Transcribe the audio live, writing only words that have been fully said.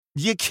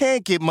You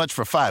can't get much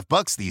for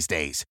 $5 these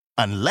days.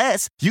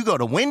 Unless you go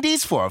to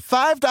Wendy's for a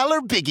 $5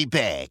 Biggie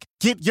Bag.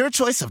 Get your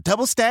choice of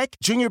double stack,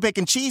 junior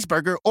bacon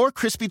cheeseburger, or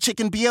crispy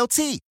chicken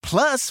BLT.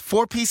 Plus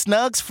 4-piece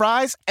nugs,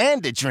 fries,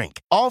 and a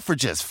drink. All for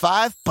just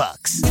 $5.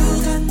 You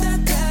got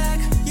that bag.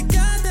 You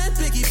got that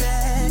Biggie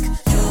Bag. You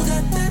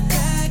got that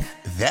bag.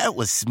 That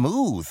was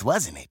smooth,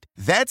 wasn't it?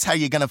 That's how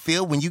you're going to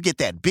feel when you get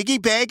that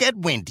Biggie Bag at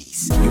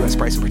Wendy's. U.S.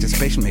 price and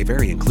participation may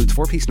vary. Includes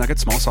 4-piece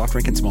nuggets, small soft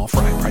drink, and small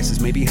fry. Prices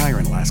may be higher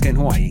in Alaska and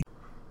Hawaii.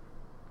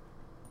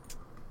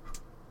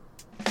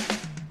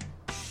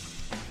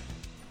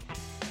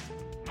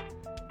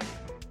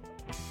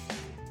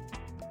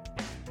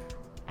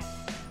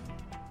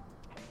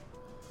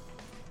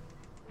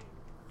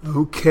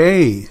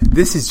 Okay,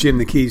 this is Jim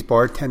the Keys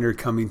bartender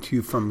coming to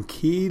you from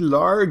Key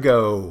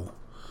Largo.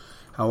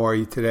 How are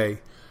you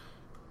today?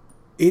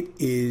 It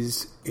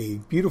is a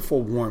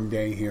beautiful warm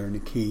day here in the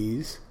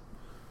Keys.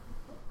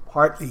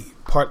 Partly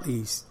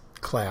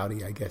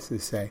cloudy, I guess to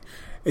say.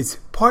 It's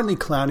partly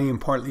cloudy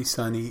and partly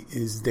sunny.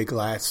 Is the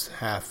glass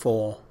half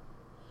full?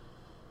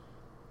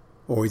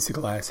 Or is the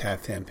glass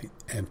half empty?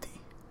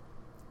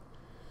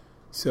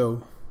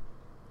 So,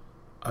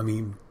 I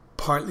mean,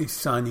 partly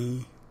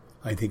sunny,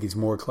 I think is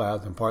more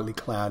clouds, and partly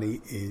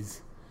cloudy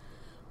is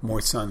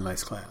more sun,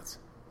 less clouds.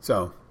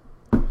 So,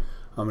 I'm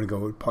going to go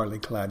with partly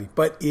cloudy.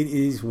 But it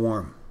is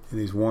warm. It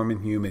is warm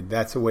and humid.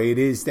 That's the way it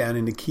is down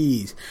in the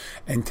Keys.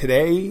 And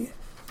today,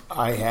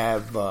 I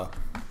have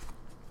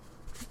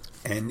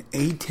an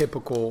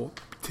typical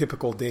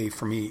day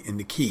for me in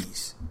the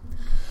Keys.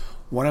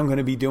 What I'm going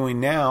to be doing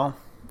now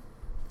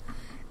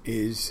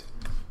is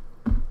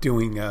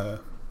doing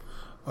a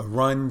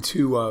run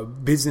to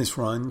business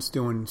runs,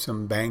 doing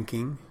some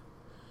banking,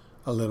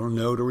 a little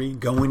notary,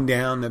 going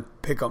down to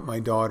pick up my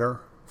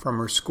daughter from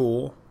her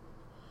school,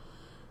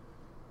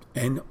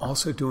 and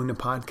also doing the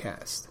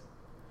podcast.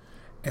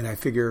 And I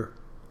figure,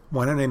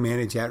 why don't I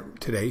manage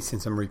that today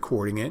since I'm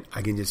recording it?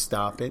 I can just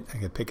stop it. I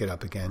can pick it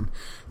up again.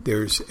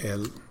 There's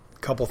a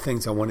couple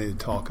things I wanted to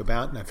talk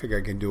about, and I figure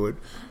I can do it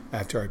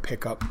after I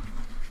pick up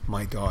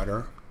my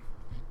daughter.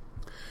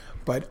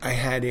 But I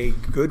had a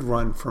good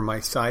run for my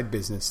side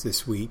business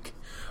this week.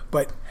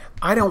 But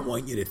I don't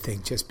want you to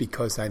think just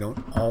because I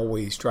don't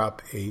always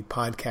drop a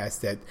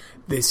podcast that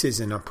this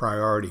isn't a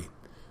priority.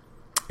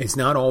 It's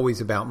not always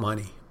about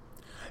money.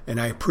 And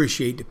I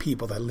appreciate the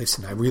people that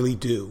listen. I really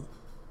do.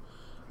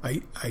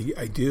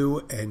 I do,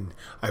 and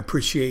I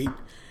appreciate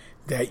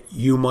that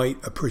you might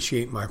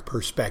appreciate my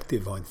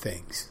perspective on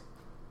things.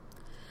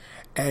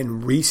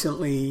 And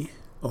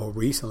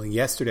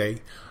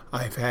yesterday,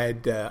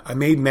 I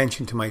made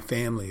mention to my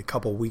family a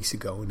couple of weeks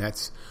ago, and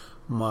that's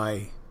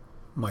my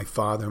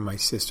father, my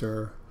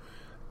sister.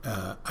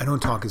 I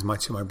don't talk as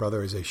much to my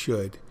brother as I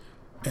should,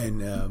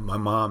 and my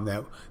mom,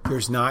 that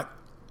there's not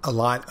a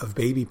lot of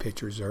baby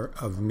pictures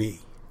of me.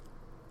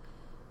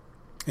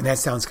 And that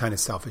sounds kind of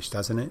selfish,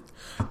 doesn't it?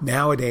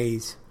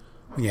 Nowadays,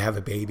 when you have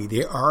a baby,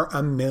 there are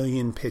 1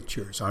 million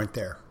pictures, aren't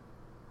there?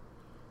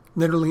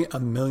 Literally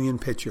 1 million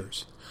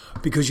pictures.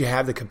 Because you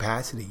have the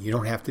capacity. You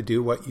don't have to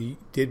do what you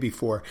did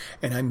before.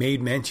 And I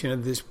made mention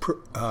of this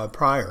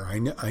prior.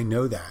 I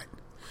know that.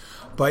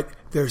 But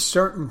there's a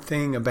certain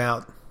thing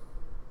about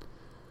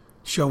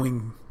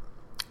taking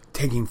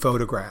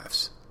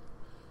photographs.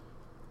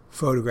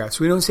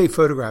 We don't say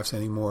photographs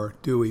anymore,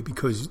 do we?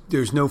 Because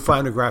there's no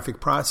photographic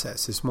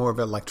process. It's more of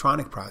an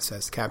electronic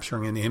process,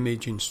 capturing an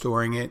image and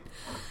storing it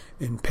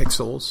in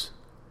pixels.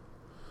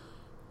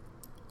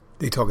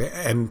 They talk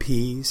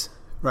MPs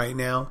right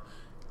now.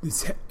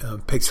 It's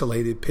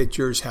pixelated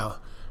pictures, how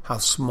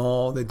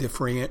small the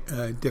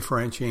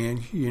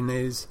differentiation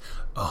is.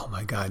 Oh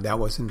my God, that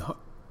was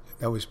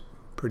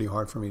pretty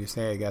hard for me to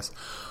say, I guess.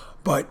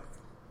 But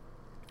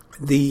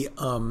the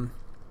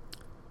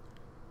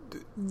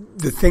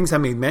things I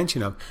made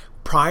mention of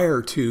prior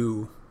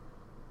to,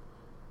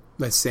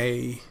 let's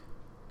say,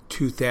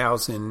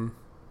 2000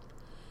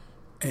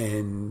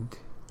 and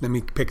let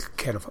me pick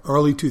kind of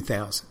early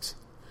 2000s.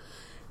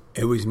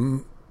 It was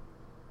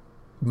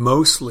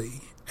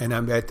mostly, and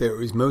I bet there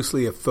was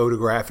mostly a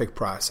photographic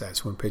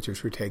process when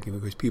pictures were taken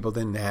because people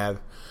didn't have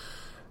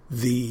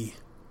the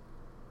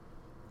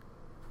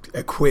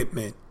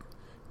equipment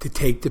to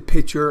take the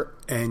picture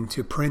and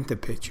to print the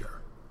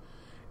picture.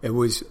 It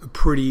was a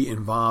pretty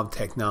involved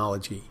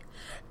technology.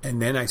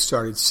 And then I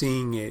started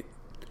seeing it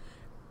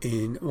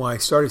I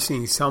started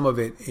seeing some of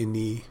it in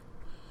the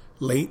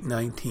late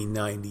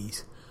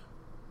 1990s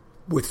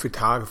with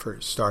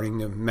photographers starting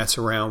to mess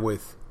around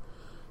with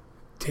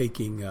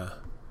taking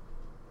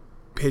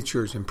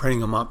pictures and printing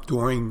them up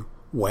during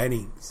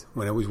weddings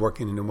when I was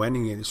working in the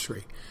wedding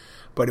industry.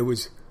 But it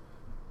was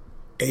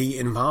an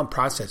involved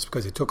process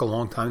because it took a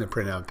long time to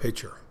print out a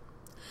picture.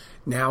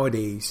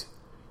 Nowadays,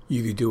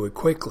 you could do it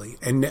quickly.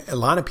 And a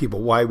lot of people,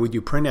 why would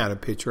you print out a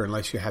picture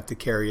unless you have to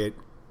carry it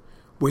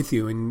with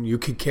you? And you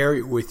could carry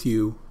it with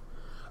you,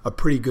 a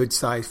pretty good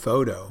size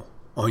photo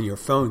on your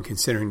phone,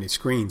 considering the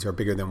screens are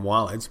bigger than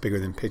wallets, bigger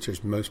than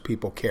pictures most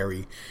people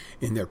carry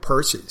in their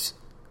purses.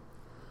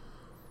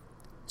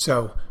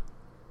 So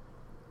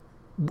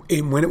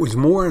when it was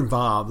more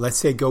involved, let's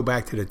say go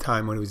back to the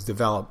time when it was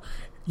developed,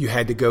 you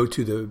had to go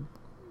to the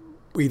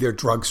either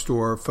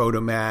drugstore,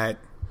 Photomat.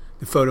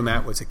 The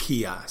Photomat was a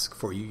kiosk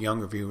for you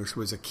younger viewers. It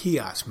was a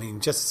kiosk,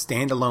 meaning just a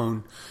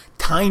standalone,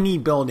 tiny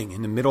building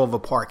in the middle of a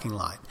parking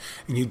lot.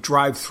 And you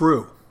drive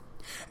through.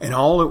 And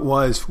all it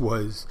was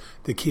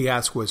the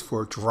kiosk was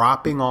for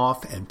dropping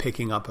off and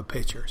picking up of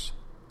pictures.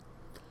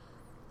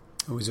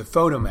 It was a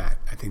Photomat,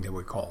 I think they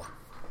would call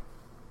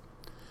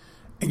it.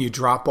 And you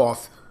drop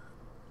off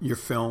your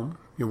film,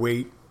 you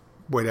wait,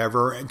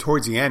 whatever. And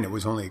towards the end, it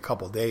was only a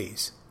couple of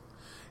days.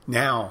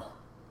 Now,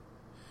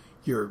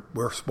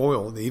 we're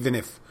spoiled. Even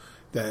if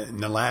in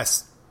the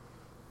last,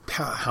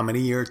 how many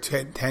years,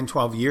 10,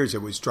 12 years,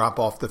 it was drop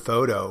off the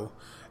photo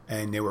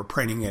and they were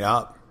printing it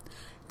up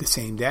the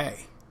same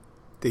day.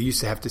 They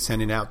used to have to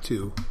send it out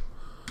to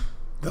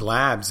the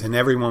labs, and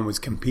everyone was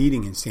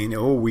competing and saying,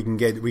 "Oh, we can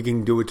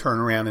do a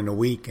turnaround in a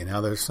week," and now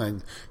they're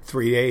saying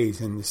 3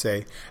 days, and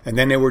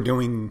then they were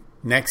doing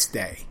next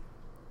day.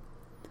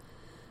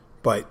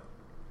 But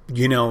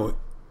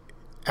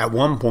at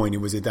one point it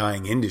was a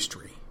dying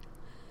industry,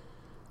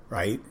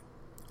 right?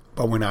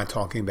 But we're not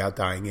talking about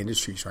dying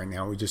industries right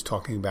now. We're just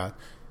talking about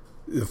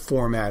the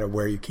format of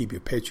where you keep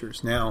your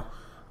pictures now.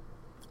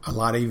 A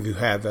lot of you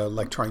have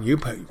electronic. You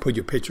put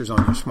your pictures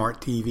on your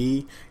smart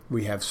TV.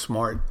 We have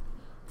smart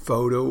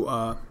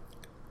photo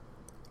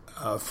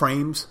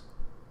frames.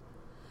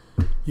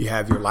 You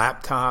have your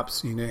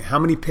laptops. How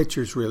many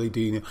pictures really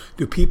do you know?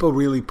 Do people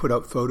really put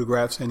up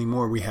photographs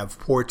anymore? We have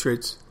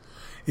portraits.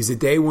 Is the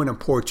day when a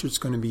portrait's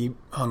going to be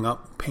hung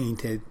up,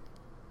 painted?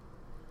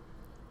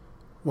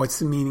 What's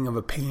the meaning of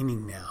a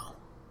painting now?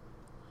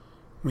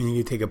 When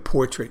you take a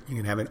portrait, you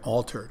can have it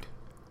altered.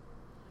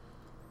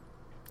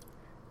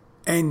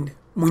 And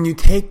when you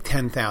take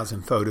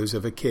 10,000 photos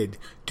of a kid,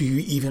 do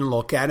you even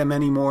look at them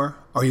anymore?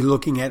 Are you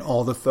looking at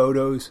all the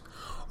photos?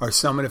 Are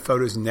some of the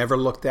photos never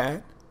looked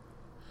at?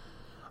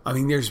 I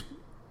mean, there's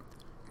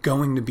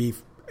going to be,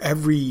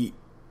 every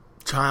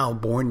child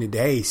born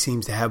today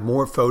seems to have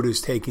more photos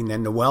taken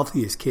than the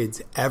wealthiest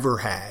kids ever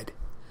had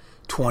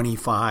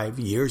 25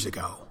 years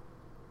ago.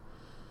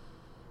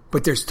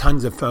 But there's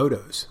tons of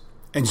photos.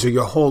 And so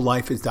your whole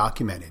life is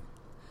documented.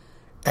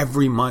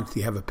 Every month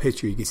you have a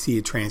picture, you can see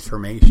a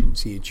transformation,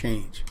 see a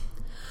change.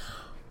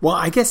 Well,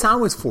 I guess I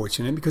was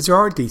fortunate because there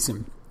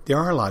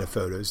are a lot of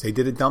photos. They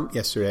did a dump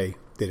yesterday.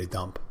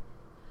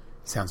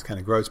 Sounds kind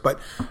of gross, but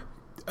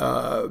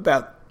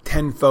about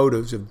 10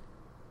 photos of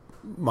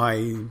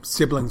my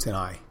siblings and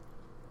I.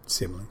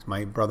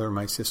 My brother and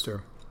my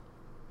sister.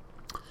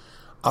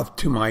 Up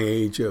to my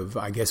age of,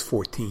 I guess,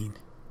 14.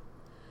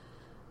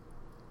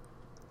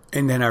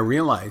 And then I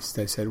realized,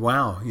 I said,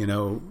 wow,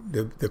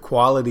 the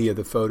quality of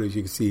the photos,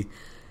 you can see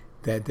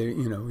that,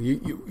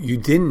 you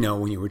didn't know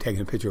when you were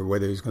taking a picture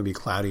whether it was going to be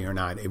cloudy or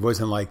not. It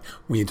wasn't like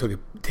when you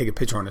take a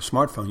picture on a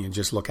smartphone, you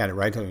just look at it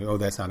right, oh,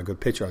 that's not a good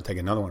picture, I'll take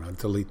another one, I'll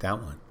delete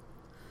that one.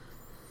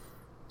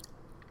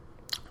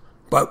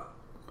 But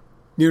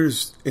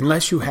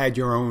unless you had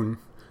your own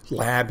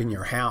lab in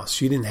your house,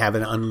 you didn't have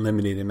an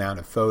unlimited amount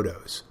of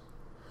photos.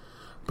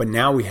 But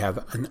now we have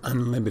an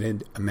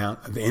unlimited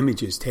amount of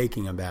images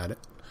taking about it.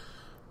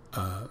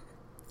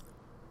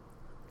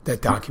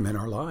 That document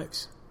our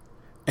lives.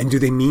 And do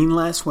they mean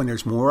less when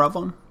there's more of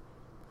them?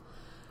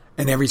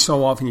 And every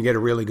so often you get a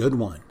really good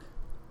one.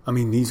 I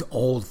mean, these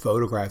old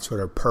photographs that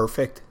are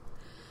perfect,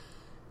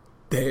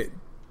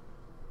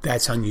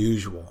 that's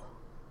unusual.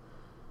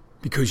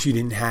 Because you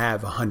didn't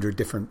have 100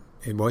 different,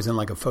 it wasn't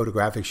like a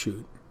photographic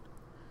shoot.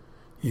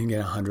 You didn't get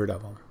 100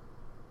 of them.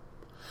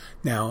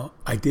 Now,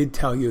 I did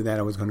tell you that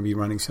I was going to be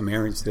running some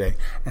errands today,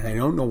 and I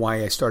don't know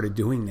why I started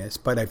doing this,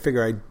 but I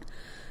figure I'd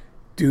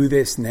do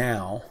this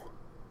now,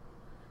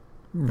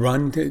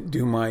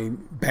 do my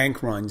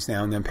bank runs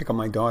now, and then pick up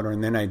my daughter,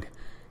 and then I'd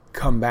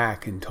come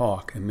back and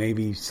talk, and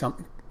maybe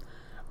something.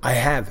 I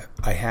have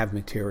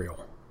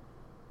material.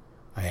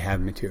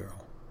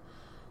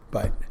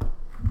 But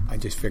I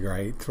just figure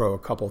I'd throw a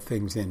couple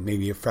things in,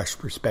 maybe a fresh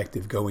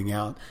perspective going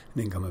out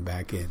and then coming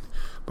back in.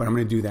 But I'm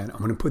going to do that. I'm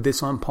going to put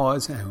this on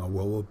pause, and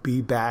we'll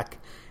be back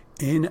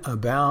in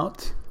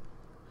about,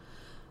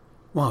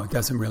 well, it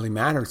doesn't really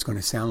matter. It's going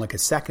to sound like a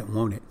second,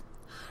 won't it?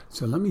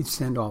 So let me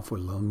send off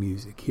with a little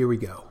music. Here we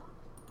go.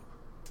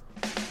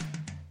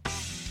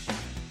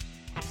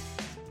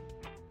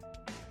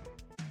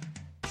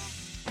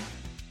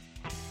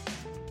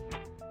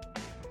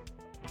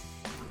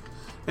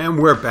 And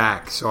we're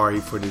back. Sorry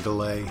for the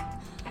delay.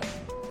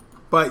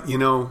 But,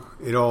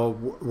 it all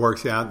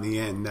works out in the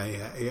end.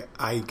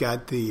 I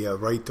got the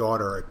right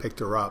daughter. I picked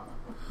her up.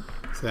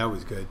 So that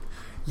was good.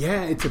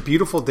 Yeah, it's a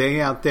beautiful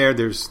day out there.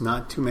 There's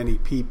not too many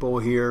people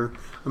here.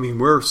 I mean,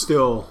 we're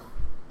still...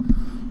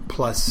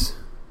 Plus,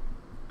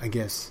 I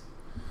guess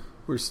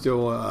we're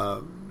still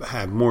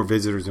have more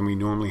visitors than we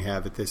normally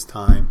have at this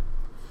time.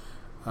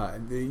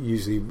 They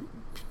usually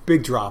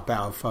big drop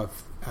off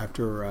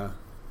after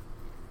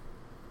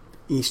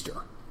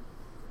Easter,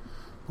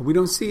 but we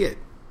don't see it.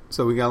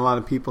 So we got a lot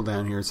of people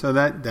down here. So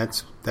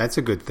that's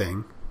a good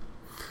thing.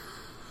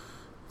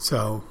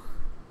 So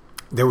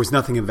there was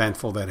nothing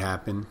eventful that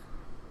happened.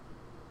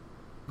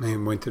 I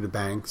went to the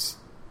banks,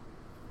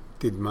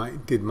 did my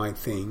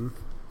thing.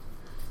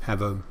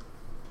 I'm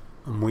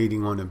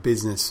waiting on a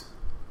business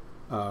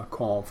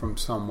call from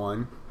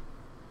someone,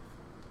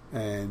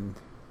 and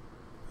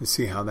let's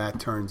see how that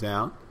turns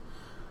out.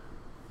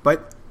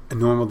 But a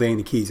normal day in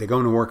the Keys. I go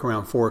into work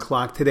around 4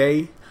 o'clock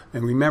today.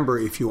 And remember,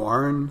 if you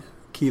are in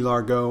Key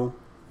Largo,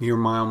 near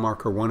mile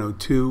marker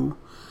 102,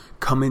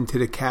 come into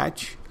the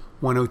Catch,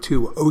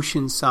 102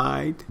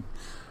 Oceanside.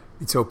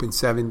 It's open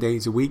 7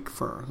 days a week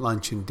for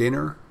lunch and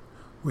dinner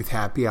with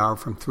happy hour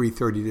from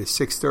 3:30 to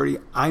 6:30.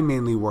 I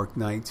mainly work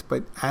nights,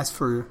 but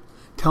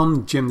tell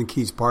them Jim the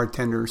Keys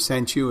bartender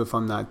sent you if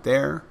I'm not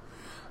there.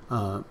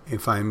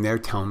 If I'm there,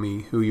 tell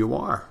me who you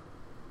are.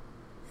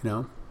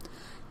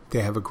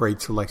 They have a great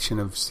selection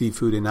of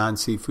seafood and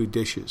non-seafood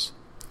dishes.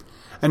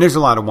 And there's a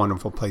lot of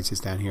wonderful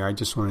places down here. I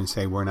just want to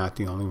say we're not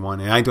the only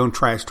one. And I don't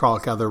trash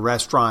talk other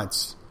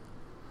restaurants.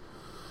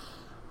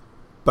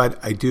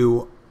 But I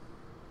do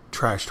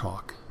trash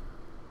talk.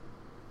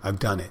 I've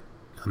done it.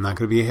 I'm not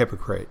going to be a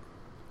hypocrite.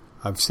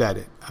 I've said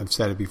it. I've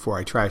said it before.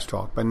 I trash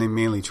talk. But I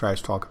mainly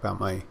trash talk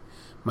about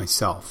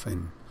myself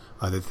and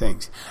other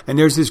things. And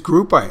there's this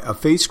group, a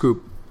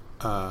Facebook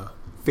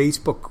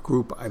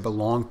group I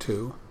belong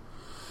to.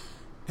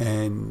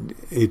 And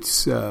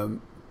it's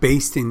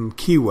based in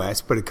Key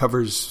West, but it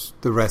covers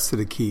the rest of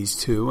the Keys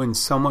too. And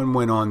someone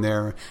went on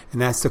there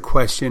and asked a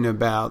question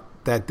about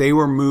that they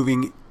were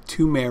moving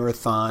to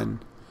Marathon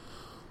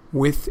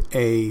with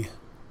a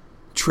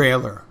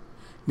trailer.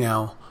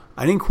 Now,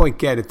 I didn't quite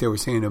get if they were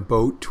saying a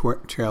boat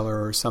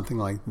trailer or something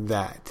like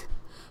that.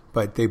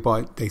 But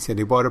they said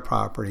they bought a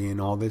property and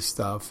all this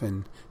stuff,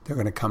 and they're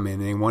going to come in.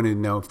 And they wanted to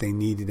know if they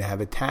needed to have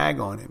a tag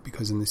on it,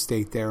 because in the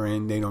state they're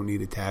in, they don't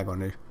need a tag on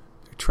their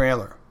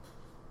trailer.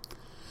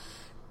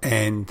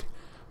 And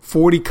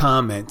 40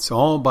 comments,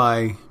 all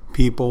by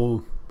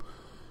people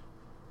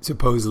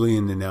supposedly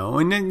in the know.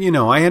 And then,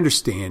 I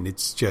understand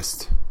it's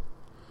just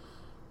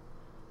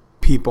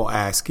people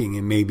asking,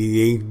 and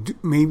maybe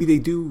they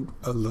do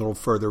a little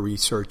further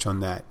research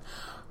on that.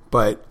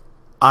 But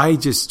I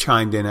just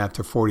chimed in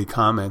after 40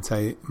 comments.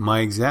 My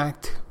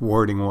exact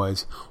wording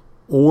was,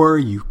 or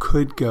you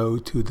could go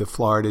to the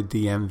Florida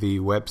DMV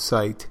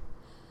website,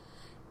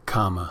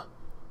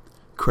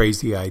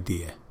 crazy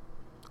idea.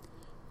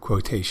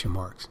 Quotation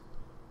marks.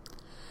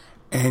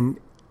 And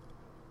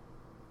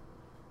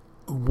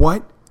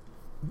what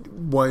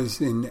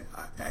was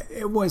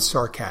it was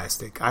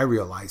sarcastic. I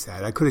realize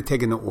that. I could have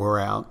taken the or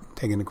out,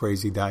 taken the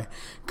crazy die.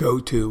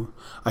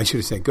 I should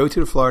have said, go to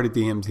the Florida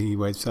DMV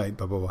website,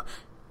 blah, blah,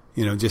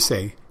 blah. Just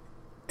say,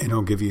 and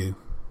it'll give you,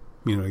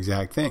 the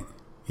exact thing,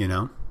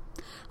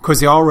 Because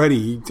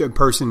the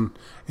person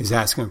is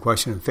asking a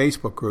question in a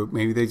Facebook group.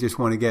 Maybe they just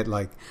want to get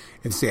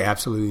if they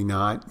absolutely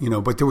not,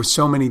 But there were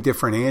so many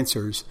different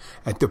answers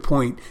at the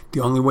point. The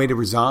only way to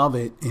resolve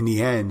it in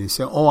the end is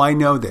say, oh, I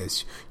know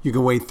this. You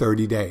can wait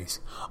 30 days.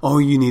 Oh,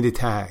 you need a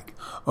tag.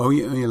 Oh,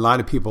 a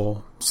lot of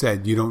people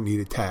said you don't need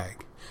a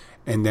tag.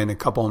 And then a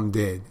couple of them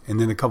did. And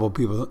then a couple of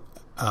people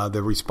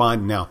that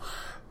responded. Now,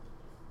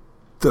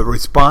 the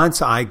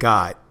response I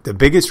got, the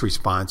biggest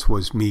response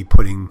was me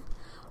putting,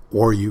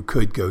 or you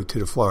could go to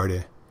the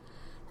Florida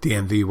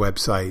DMV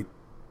website,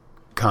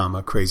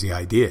 crazy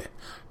idea,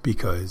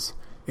 because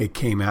it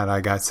came out.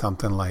 I got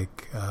something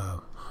like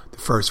the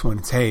first one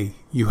is, hey,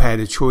 you had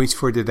a choice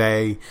for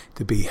today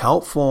to be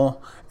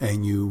helpful,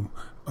 and you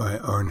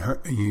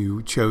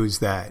chose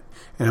that.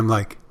 And I'm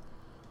like,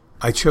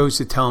 I chose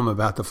to tell them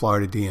about the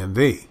Florida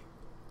DMV,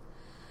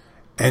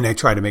 and I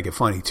tried to make it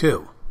funny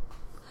too.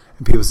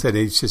 And people said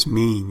it's just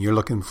mean. You're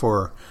looking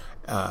for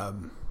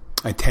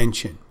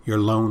attention. You're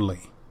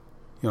lonely.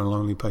 You're a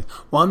lonely place.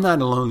 Well, I'm not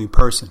a lonely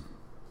person.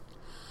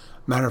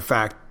 Matter of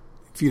fact,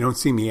 if you don't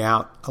see me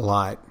out a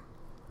lot,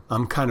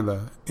 I'm kind of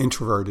an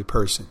introverted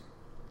person.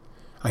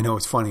 I know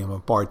it's funny. I'm a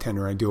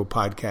bartender. I do a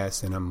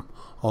podcast, and I'm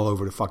all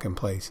over the fucking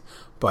place.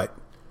 But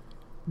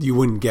you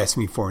wouldn't guess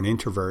me for an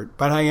introvert.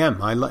 But I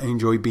am. I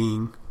enjoy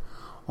being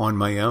on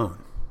my own.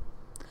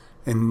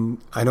 And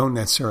I don't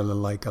necessarily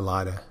like a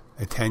lot of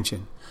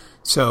attention.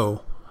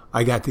 So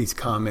I got these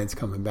comments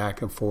coming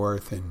back and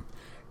forth, and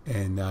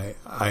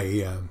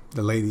the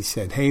lady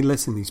said, hey,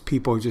 listen, these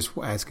people are just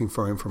asking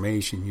for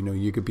information.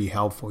 You could be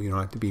helpful. You don't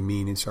have to be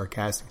mean and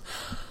sarcastic.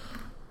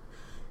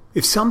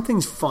 If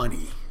something's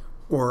funny,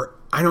 or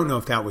I don't know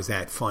if that was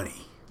that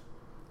funny,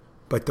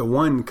 but the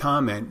one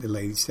comment, the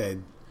lady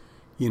said,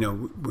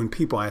 when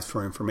people ask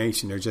for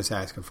information, they're just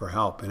asking for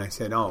help. And I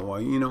said, oh,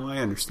 well, I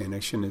understand. I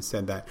shouldn't have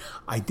said that.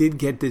 I did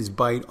get this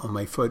bite on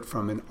my foot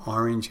from an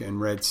orange and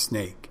red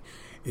snake.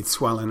 It's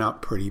swelling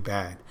up pretty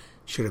bad.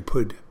 Should have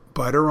put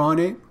butter on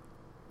it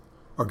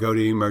or go to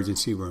the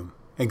emergency room.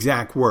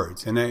 Exact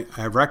words. And I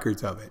have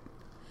records of it.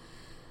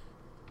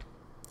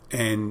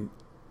 And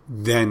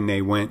then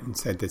they went and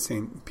said the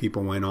same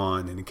people went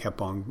on, and it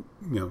kept on,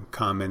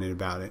 commenting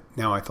about it.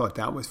 Now I thought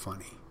that was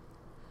funny.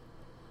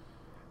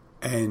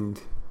 And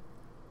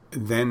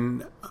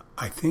then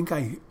I think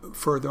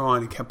further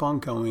on, it kept on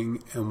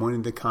going. And one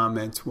of the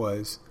comments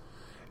was,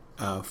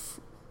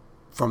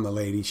 from the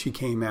lady. She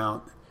came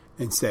out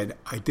and said,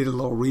 I did a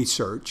little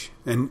research.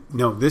 And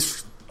no,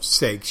 this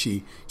sake,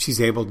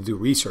 she's able to do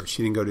research.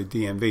 She didn't go to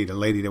DMV, the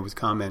lady that was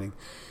commenting.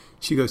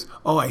 She goes,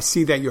 oh, I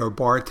see that you're a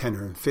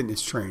bartender and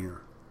fitness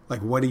trainer.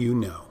 Like, what do you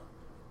know?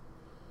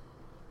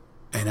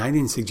 And I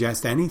didn't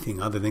suggest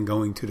anything other than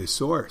going to the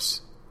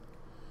source.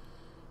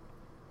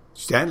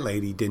 That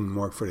lady didn't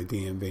work for the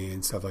DMV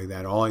and stuff like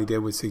that. All I did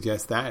was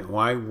suggest that.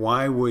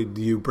 Why would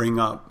you bring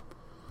up,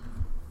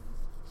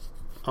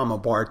 I'm a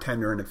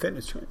bartender and a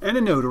fitness trainer and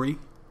a notary?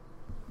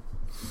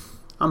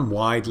 I'm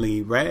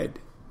widely read,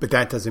 but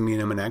that doesn't mean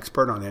I'm an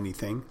expert on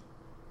anything.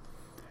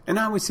 And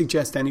I would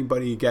suggest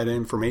anybody get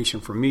information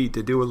from me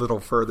to do a little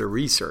further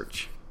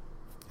research,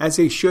 as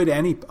they should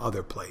any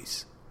other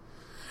place.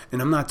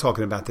 And I'm not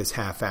talking about this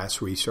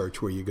half-ass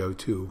research where you go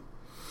to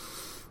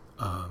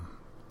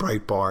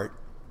Breitbart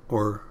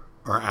or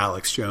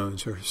Alex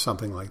Jones or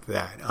something like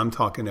that. I'm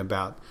talking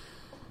about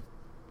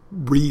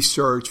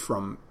research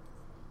from,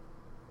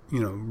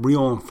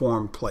 real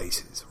informed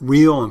places,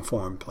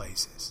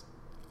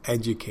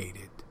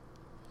 educated.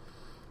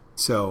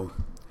 So,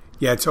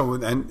 yeah. So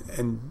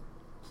and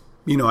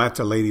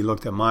after the lady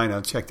looked at mine, I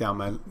checked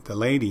out the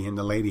lady, and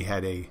the lady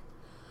had a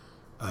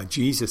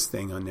Jesus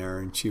thing on there,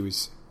 and she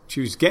was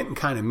getting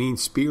kind of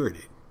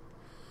mean-spirited.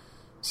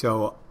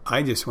 So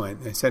I just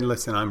went, I said,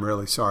 listen, I'm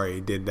really sorry I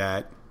did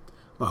that.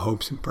 My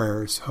hopes and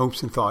prayers,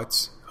 hopes and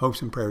thoughts,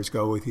 hopes and prayers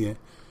go with you.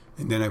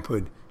 And then I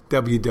put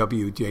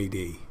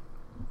WWJD.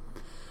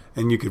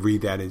 And you could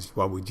read that as,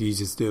 what would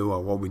Jesus do,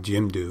 or what would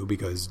Jim do,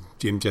 because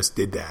Jim just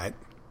did that.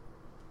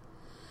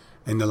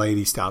 And the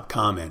lady stopped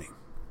commenting.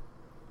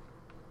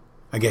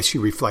 I guess she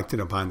reflected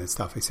upon that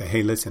stuff. I said,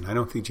 hey, listen, I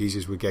don't think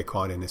Jesus would get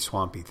caught in this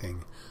swampy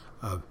thing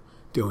of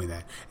doing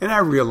that. And I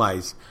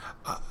realized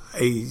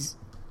a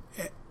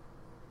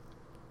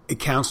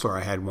counselor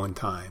I had one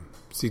time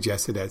said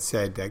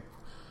that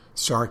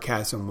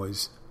sarcasm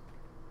was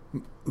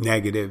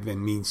negative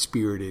and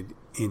mean-spirited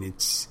in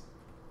its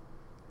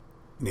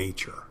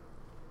nature.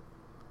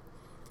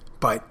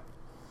 But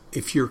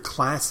if you're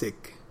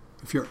classic,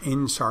 if you're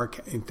in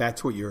sarcasm, if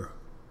that's what you're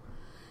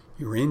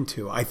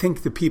into, I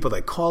think the people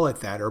that call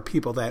it that are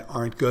people that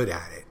aren't good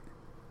at it.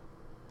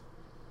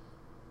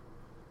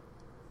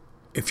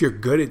 If you're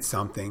good at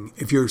something,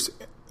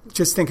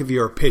 just think if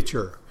you're a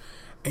pitcher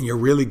and you're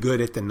really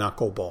good at the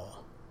knuckleball.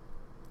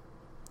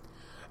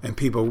 And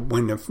people,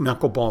 when the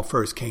knuckleball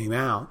first came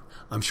out,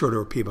 I'm sure there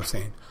were people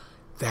saying,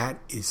 that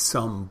is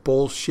some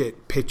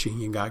bullshit pitching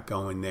you got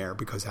going there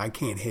because I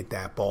can't hit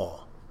that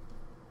ball.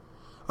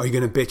 Are you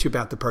going to bitch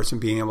about the person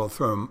being able to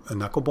throw a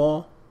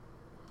knuckleball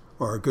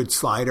or a good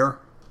slider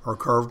or a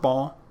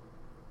curveball?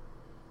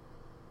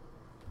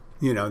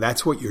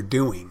 That's what you're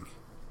doing.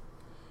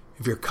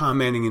 If you're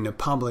commenting in the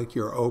public,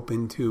 you're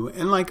open to,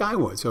 and like I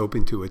was,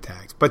 open to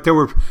attacks. But there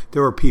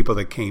were people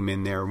that came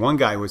in there. One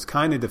guy was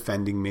kind of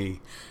defending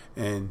me,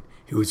 and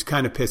he was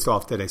kind of pissed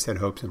off that I said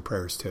hopes and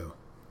prayers too.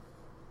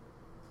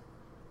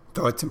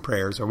 Thoughts and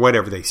prayers, or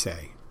whatever they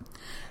say.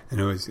 And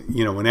it was,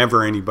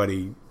 whenever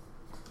anybody,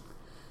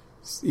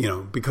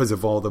 because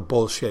of all the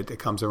bullshit that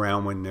comes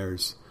around when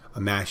there's a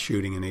mass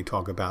shooting and they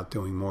talk about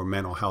doing more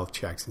mental health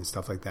checks and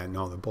stuff like that, and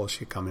all the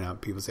bullshit coming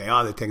out, people say,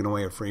 they're taking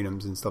away our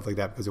freedoms and stuff like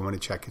that because they want to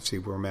check and see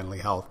if we're mentally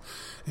health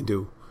and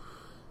do,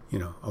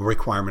 a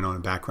requirement on a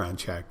background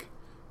check.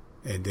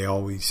 And they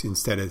always,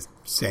 instead of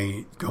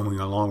going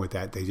along with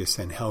that, they just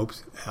send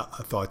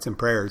thoughts and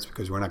prayers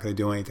because we're not going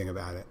to do anything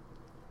about it.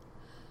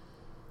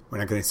 We're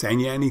not going to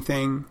send you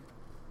anything.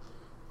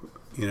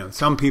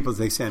 Some people,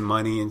 they send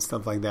money and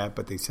stuff like that,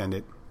 but they send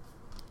it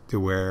to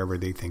wherever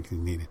they think is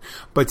needed.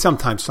 But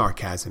sometimes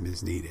sarcasm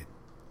is needed,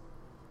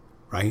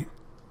 right?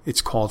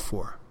 It's called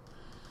for.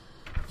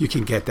 You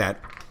can get that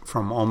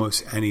from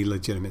almost any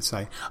legitimate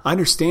site. I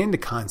understand the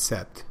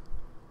concept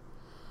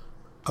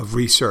of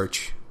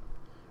research,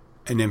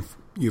 and then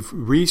you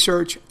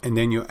research and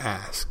then you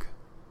ask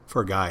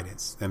for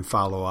guidance, then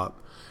follow up.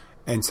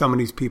 And some of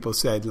these people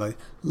said, like,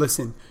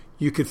 listen,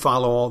 you could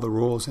follow all the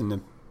rules and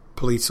the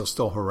police will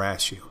still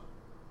harass you.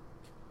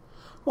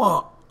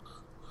 Well,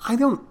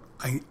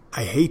 I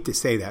hate to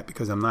say that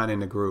because I'm not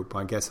in a group.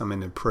 I guess I'm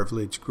in a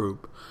privileged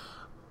group.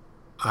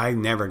 I've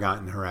never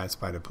gotten harassed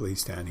by the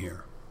police down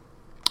here.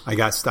 I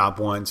got stopped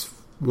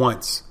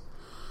once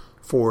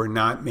for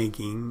not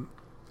making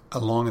a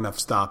long enough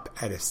stop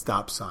at a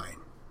stop sign.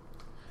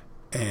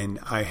 And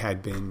I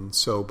had been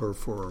sober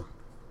for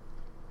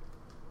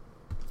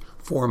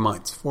 4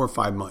 or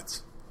 5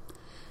 months.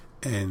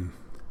 And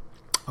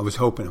I was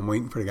I'm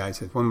waiting for the guy. He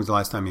said, when was the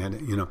last time you had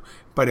it?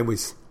 But it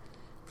was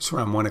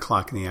around 1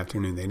 o'clock in the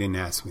afternoon. They didn't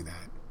ask me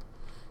that.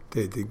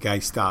 The guy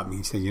stopped me.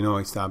 He said,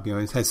 I stopped you.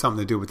 It has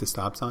something to do with the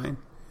stop sign?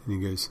 And he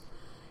goes,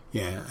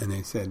 yeah. And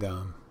they said,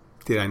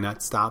 did I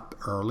not stop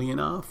early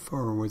enough?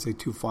 Or was it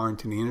too far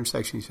into the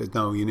intersection? He said,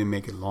 no, you didn't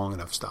make it long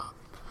enough stop.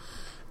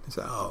 I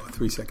said,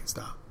 3-second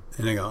stop.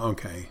 And I go,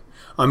 okay.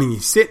 I mean,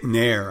 he's sitting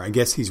there. I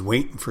guess he's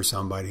waiting for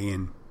somebody.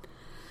 And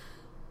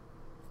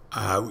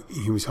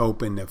he was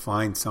hoping to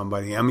find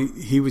somebody. I mean,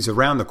 he was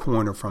around the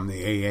corner from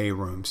the AA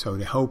room, so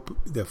to hope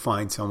to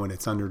find someone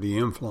that's under the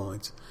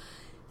influence,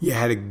 you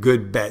had a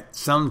good bet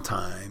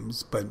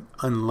sometimes, but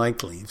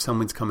unlikely. If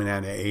someone's coming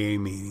out of an AA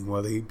meeting,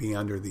 will they be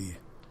under the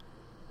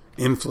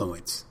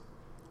influence?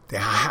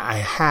 I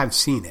have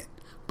seen it,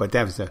 but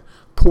that was a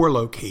poor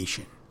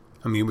location.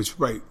 I mean,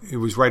 it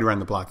was right around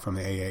the block from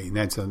the AA, and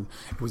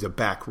it was a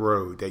back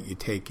road that you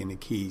take in the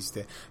Keys.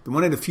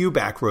 One of the few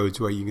back roads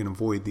where you can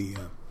avoid the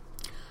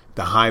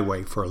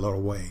highway for a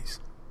little ways.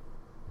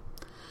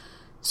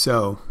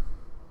 So,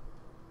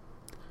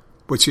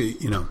 which,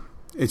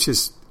 it's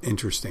just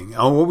interesting.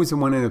 Oh, what was the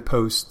one in the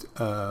post?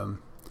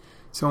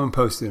 Someone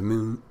posted a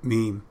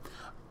meme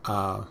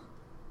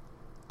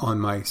on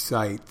my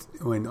site,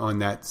 on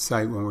that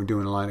site when we're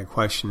doing a line of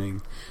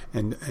questioning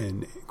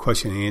and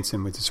question and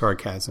answering with the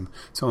sarcasm.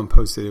 Someone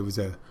posted it was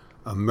a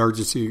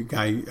emergency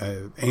guy,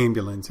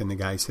 ambulance, and the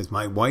guy says,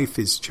 "My wife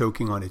is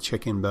choking on a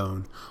chicken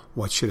bone.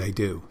 What should I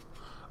do?"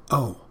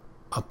 Oh,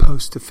 I'll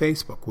post to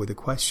Facebook with a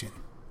question.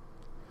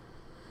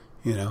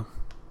 And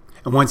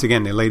once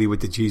again, the lady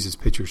with the Jesus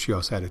picture, she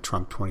also had a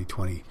Trump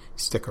 2020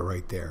 sticker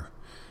right there.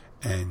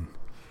 And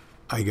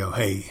I go,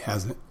 "Hey,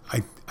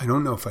 I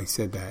don't know if I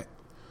said that.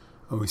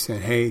 I was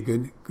saying, hey,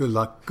 good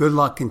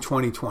luck in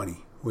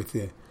 2020 with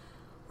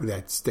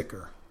that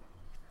sticker."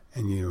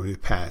 And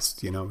it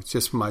passed. It's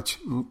just much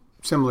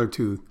similar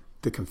to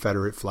the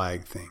Confederate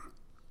flag thing.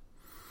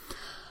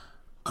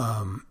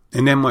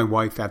 And then my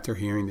wife, after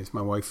hearing this,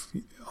 my wife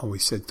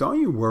always said,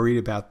 "Don't you worried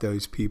about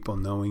those people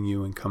knowing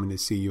you and coming to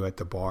see you at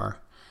the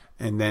bar?"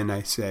 And then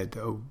I said,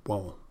 "Oh,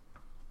 well,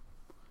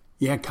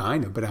 yeah,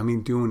 kind of. But I've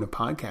been doing the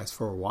podcast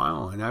for a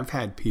while, and I've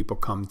had people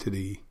come to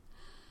the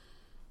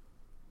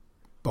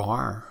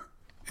bar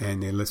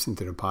and they listened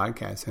to the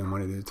podcast and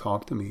wanted to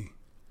talk to me.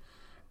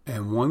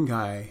 And one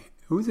guy,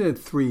 who was it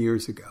 3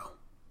 years ago?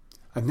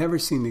 I've never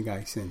seen the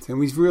guy since.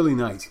 And he's really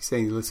nice. He said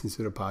he listens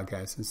to the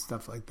podcast and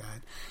stuff like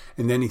that.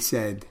 And then he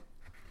said,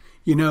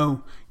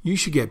 you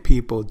should get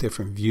people with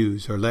different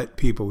views, or let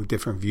people with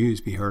different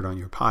views be heard on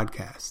your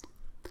podcast.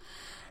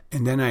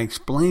 And then I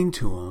explained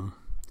to him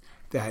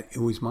that it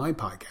was my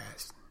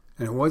podcast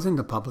and it wasn't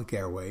the public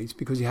airways,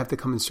 because you have to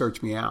come and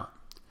search me out.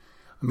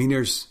 I mean,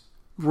 there's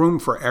room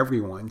for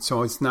everyone.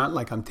 So it's not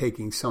like I'm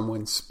taking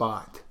someone's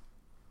spot.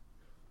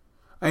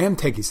 I am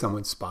taking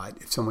someone's spot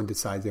if someone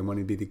decides they want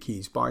to be the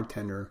Keys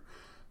Bartender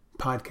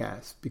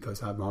podcast,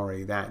 because I'm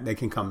already that. They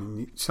can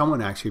come.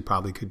 Someone actually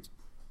probably could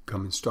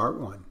come and start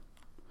one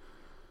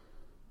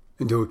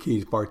and do a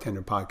Keys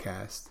Bartender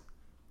podcast.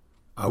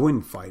 I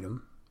wouldn't fight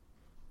them.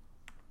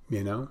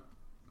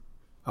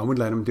 I would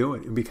let them do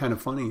it. It'd be kind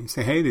of funny.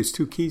 Say, hey, there's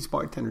 2 Keys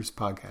Bartenders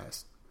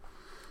podcast.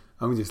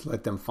 I would just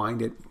let them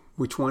find it.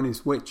 Which one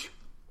is which?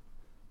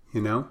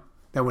 That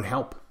would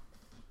help.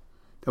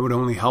 That would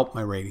only help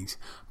my ratings.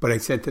 But I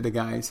said to the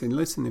guy, I said,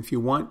 listen, if you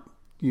want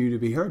you to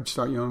be heard,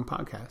 start your own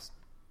podcast.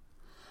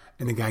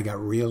 And the guy got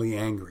really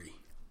angry.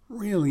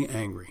 Really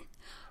angry.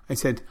 I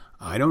said,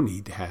 I don't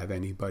need to have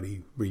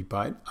anybody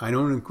rebut. I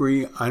don't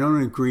agree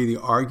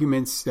the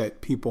arguments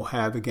that people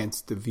have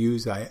against the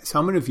views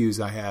some of the views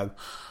I have,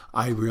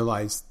 I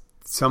realize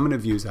is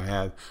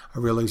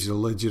a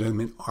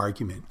legitimate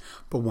argument.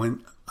 But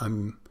when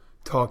I'm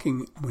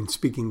when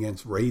speaking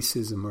against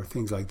racism or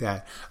things like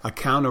that, a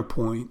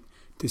counterpoint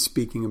to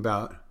speaking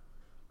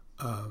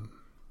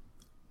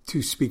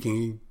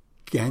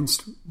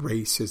against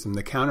racism,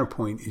 the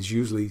counterpoint is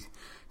usually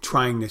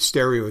trying to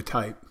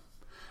stereotype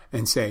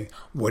and say,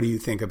 what do you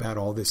think about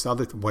all this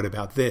other? What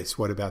about this?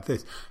 What about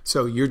this?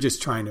 So you're just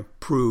trying to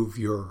prove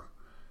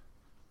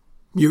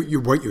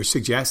what you're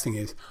suggesting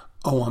is,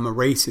 oh, I'm a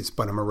racist,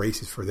 but I'm a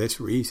racist for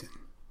this reason.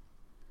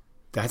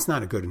 That's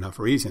not a good enough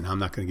reason. I'm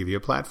not going to give you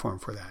a platform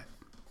for that.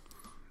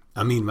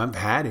 I mean, I've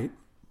had it.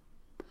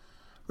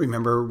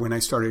 Remember when I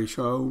started a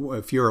show,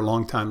 if you're a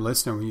long-time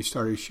listener, when you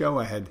started a show,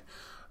 I had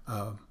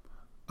a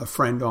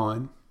friend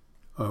on.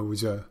 It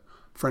was a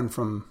friend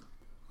from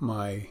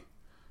my,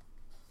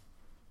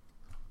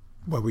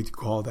 what would you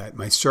call that?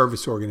 My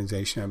service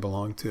organization I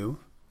belonged to.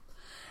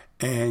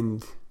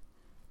 And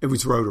it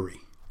was Rotary.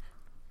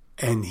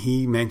 And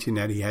he mentioned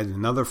that he had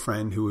another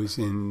friend who was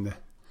in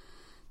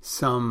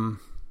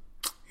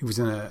he was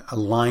an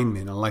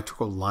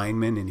electrical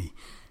lineman, and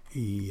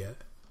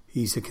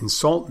he's a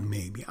consultant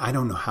maybe. I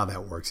don't know how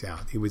that works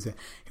out. He was a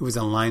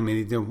lineman.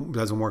 He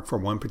doesn't work for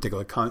one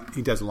particular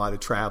he does a lot of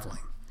traveling.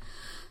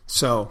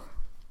 So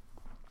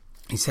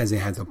he says he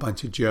has a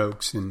bunch of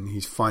jokes and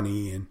he's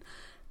funny, and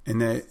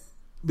that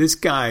this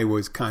guy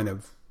was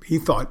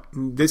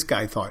this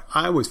guy thought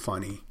I was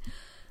funny.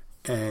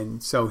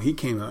 And so he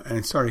came out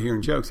and started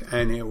hearing jokes,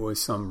 and it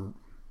was I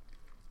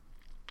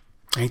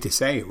hate to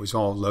say it was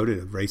all loaded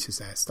of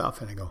racist ass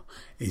stuff. And I go,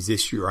 is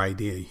this your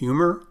idea of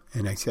humor?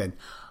 And I said,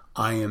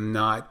 I am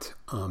not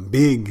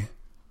big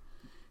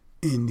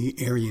in the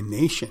Aryan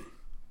nation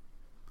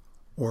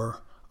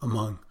or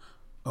among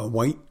a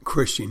white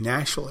Christian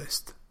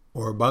nationalist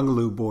or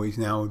Boogaloo Boys.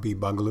 Now would be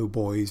Boogaloo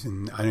Boys,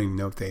 and I don't even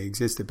know if they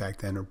existed back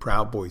then, or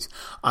Proud Boys.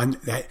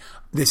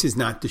 This is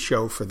not the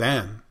show for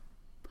them.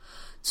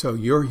 So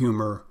your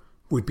humor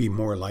would be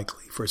more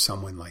likely for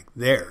someone like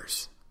their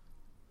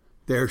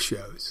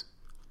shows.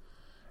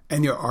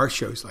 And there are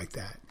shows like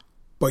that.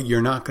 But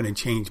you're not going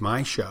to change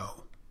my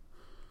show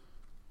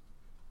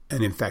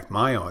and infect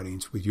my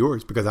audience with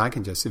yours, because I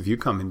can just, if you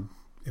come in,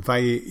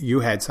 you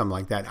had something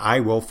like that,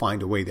 I will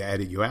find a way to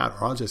edit you out,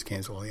 or I'll just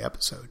cancel the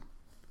episode.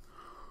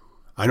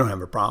 I don't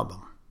have a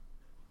problem.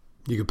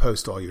 You can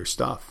post all your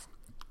stuff.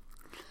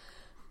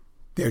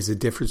 There's a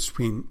difference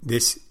between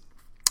this.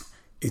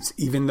 It's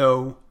even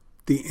though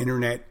the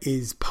internet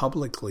is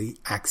publicly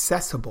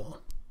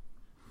accessible,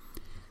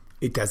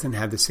 it doesn't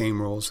have the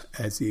same rules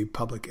as the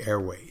public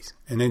airways.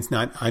 And it's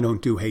not, I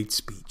don't do hate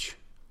speech.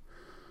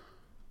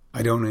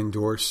 I don't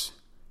endorse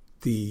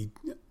the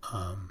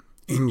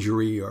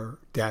injury or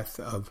death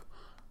of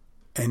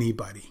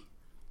anybody.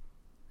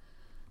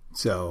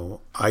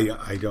 So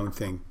I don't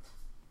think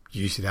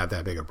you should have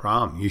that big a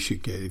problem. You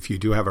should get, if you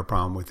do have a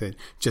problem with it,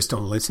 just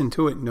don't listen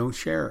to it and don't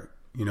share it.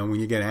 You know, when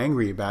you get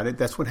angry about it,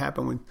 that's what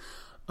happened with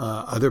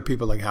other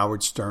people like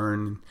Howard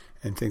Stern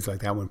and things like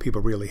that. When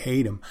people really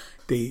hate him,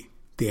 they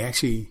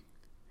actually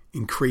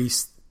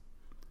increase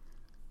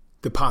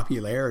the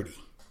popularity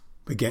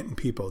by getting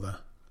people to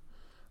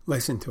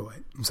listen to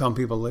it. And some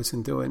people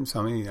listen to it, and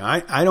some,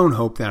 I don't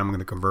hope that I'm going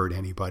to convert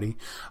anybody.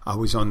 I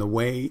was on the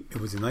way. It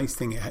was a nice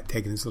thing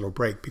taking this little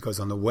break, because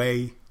on the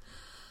way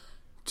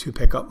to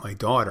pick up my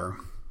daughter,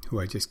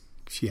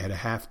 she had a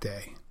half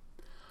day,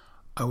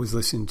 I was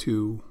listening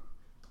to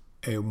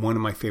one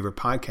of my favorite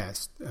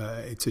podcasts.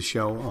 It's a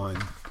show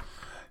on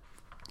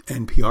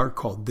NPR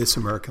called This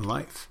American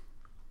Life.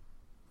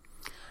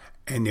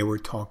 And they were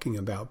talking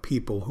about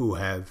people who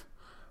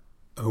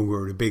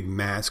were the big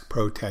mask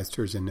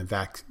protesters and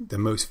the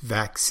most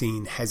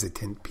vaccine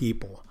hesitant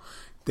people.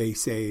 They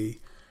say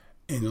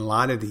in a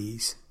lot of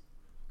these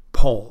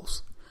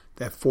polls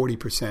that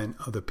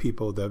 40% of the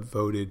people that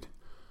voted,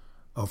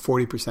 or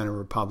 40% of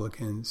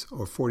Republicans,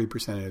 or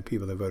 40% of the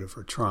people that voted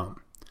for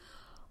Trump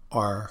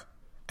are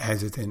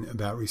hesitant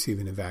about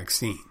receiving a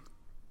vaccine.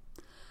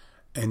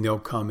 And they'll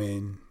come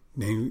in,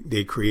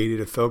 they created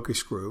a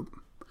focus group,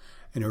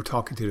 and they were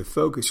talking to the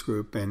focus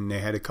group, and they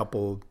had a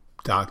couple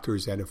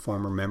doctors that a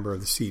former member of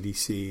the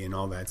CDC and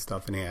all that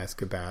stuff, and they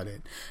asked about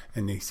it.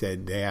 And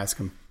they asked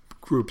them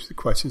groups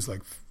questions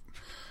like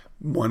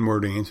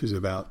one-word answers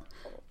about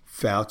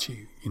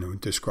Fauci,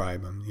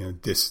 describe him,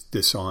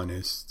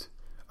 dishonest,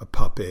 a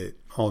puppet,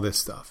 all this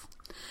stuff.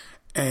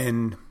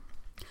 And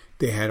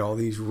they had all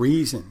these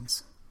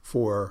reasons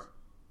for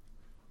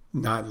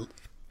not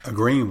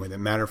agreeing with it.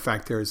 Matter of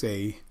fact, there's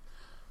a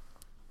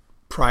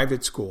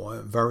private school,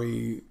 a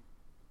very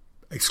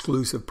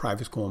exclusive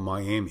private school in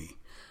Miami,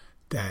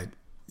 that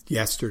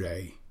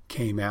yesterday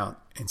came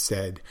out and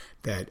said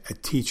that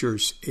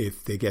teachers,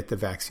 if they get the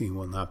vaccine,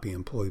 will not be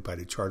employed by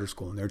the charter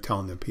school. And they're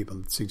telling the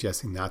people,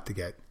 suggesting not to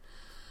get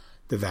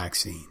the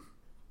vaccine.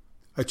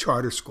 A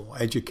charter school,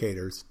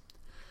 educators.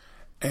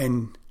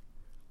 And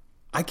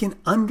I can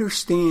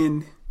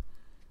understand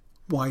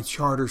why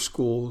charter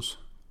schools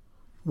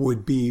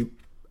would be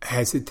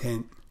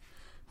hesitant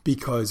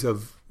because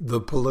of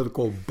the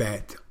political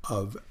bent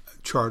of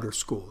charter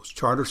schools.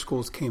 Charter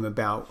schools came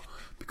about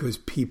because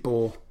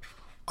people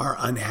are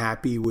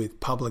unhappy with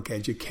public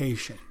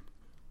education.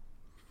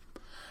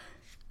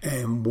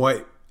 And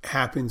what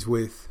happens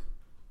with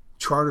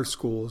charter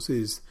schools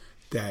is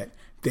that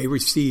they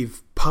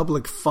receive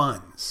public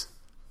funds,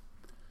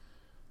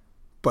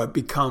 but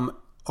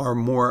are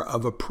more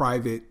of a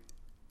private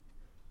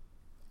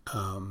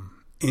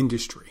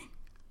industry,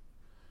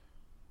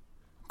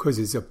 because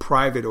it's a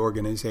private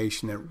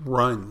organization that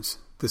runs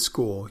the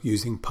school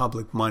using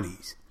public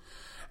monies.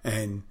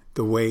 And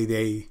the way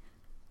they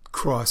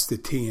cross the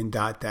T and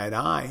dot that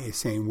I is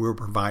saying we're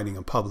providing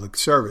a public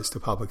service. The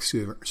public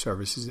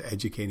service is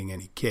educating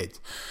any kids.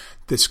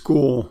 The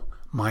school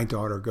my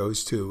daughter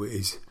goes to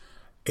is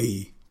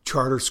a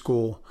charter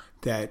school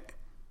that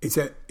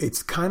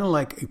it's kind of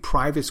like a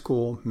private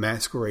school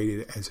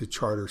masqueraded as a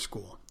charter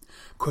school,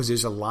 because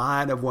there's a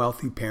lot of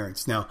wealthy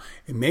parents. Now,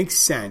 it makes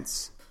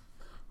sense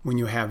when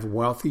you have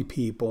wealthy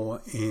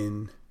people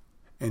in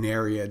an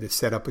area to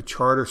set up a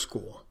charter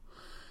school,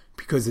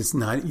 because it's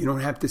not, you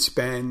don't have to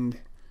spend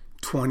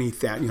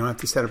 $20,000. You don't have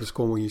to set up a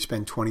school where you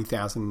spend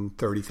 $20,000,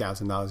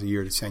 $30,000 a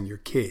year to send your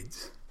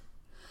kids,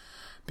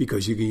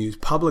 because you can use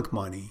public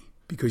money,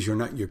 because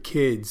your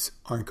kids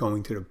aren't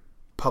going to the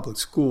public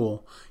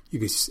school. You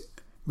can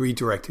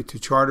redirect it to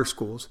charter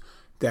schools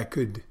that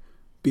could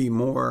be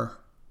more,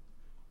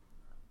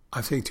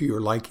 I think, to your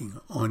liking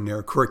on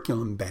their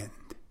curriculum bent,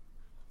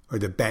 or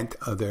the bent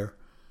of their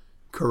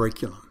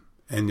curriculum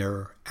and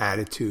their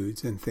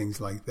attitudes and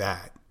things like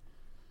that.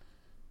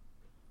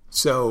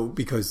 So,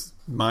 because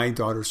my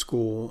daughter's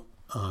school,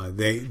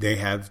 they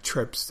have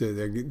trips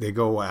they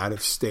go out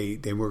of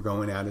state. They were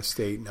going out of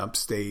state and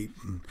upstate,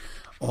 and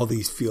all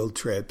these field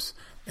trips.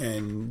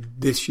 And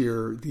this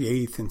year, the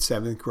 8th and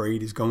 7th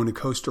grade is going to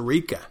Costa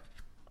Rica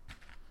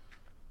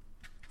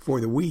for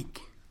the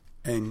week.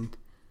 And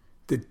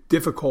the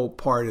difficult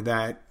part of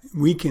that,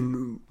 we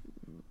can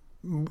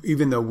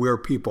even though we're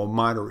people of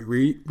moderate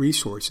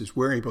resources,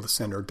 we're able to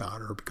send our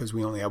daughter because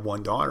we only have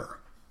one daughter.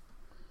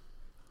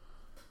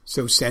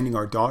 So sending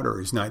our daughter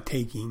is not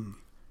taking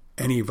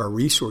any of our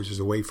resources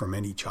away from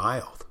any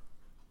child.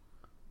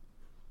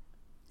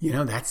 You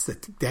know, that's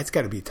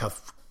got to be a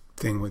tough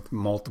thing with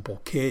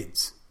multiple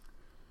kids.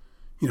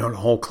 You know, the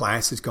whole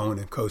class is going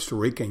to Costa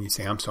Rica and you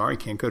say, I'm sorry, I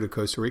can't go to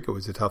Costa Rica. It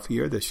was a tough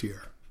year this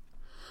year.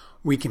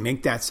 We can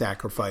make that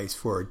sacrifice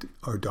for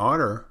our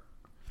daughter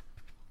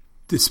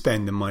to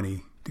spend the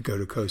money to go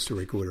to Costa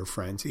Rica with her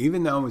friends,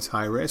 even though it's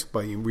high risk,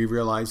 but we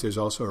realize there's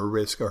also a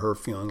risk of her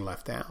feeling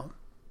left out.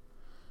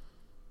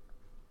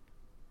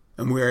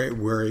 And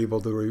we're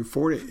able to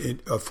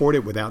afford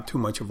it without too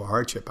much of a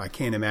hardship. I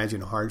can't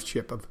imagine a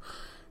hardship of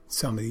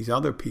some of these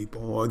other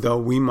people, although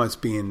we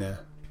must be in the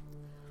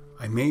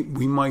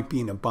we might be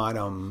in the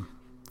bottom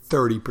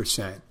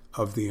 30%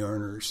 of the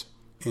earners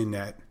in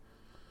that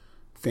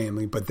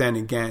family. But then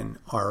again,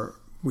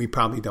 we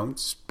probably don't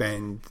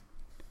spend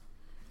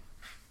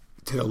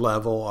to the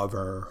level of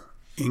our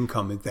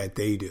income that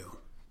they do.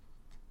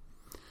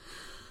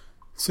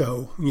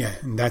 So yeah,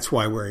 and that's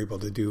why we're able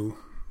to do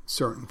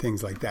certain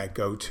things like that.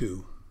 Go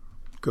to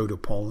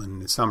Poland in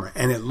the summer,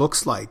 and it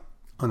looks like,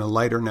 on a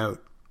lighter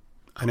note,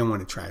 I don't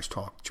want to trash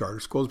talk charter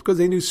schools because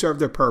they do serve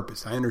their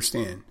purpose. I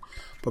understand.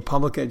 But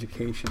public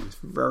education is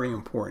very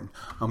important.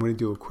 I'm going to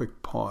do a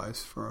quick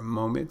pause for a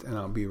moment, and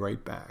I'll be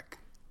right back.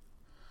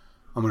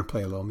 I'm going to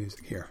play a little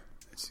music here.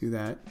 Let's do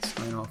that.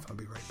 Sign off. I'll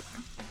be right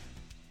back.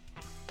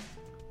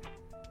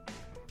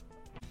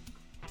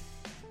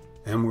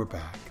 And we're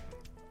back.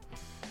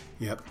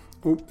 Yep.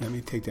 Oh, let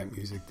me take that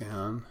music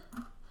down.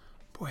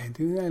 Boy,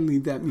 did I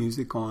leave that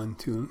music on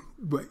too?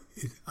 But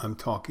I'm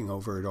talking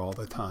over it all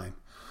the time.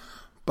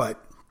 But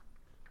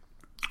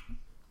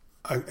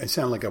I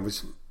sound like I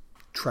was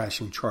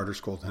trashing charter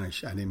schools, and I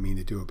didn't mean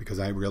to do it because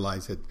I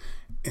realized that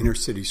inner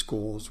city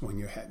schools,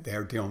 when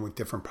they're dealing with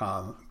different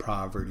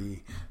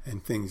poverty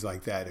and things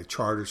like that, a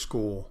charter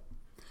school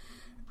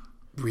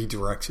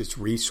redirects its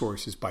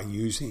resources by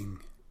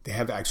they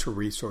have extra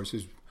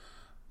resources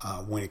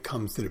when it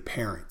comes to the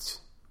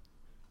parents,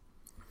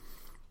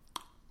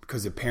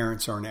 because the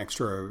parents are an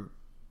extra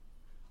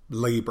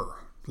labor.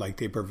 Like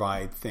they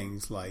provide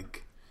things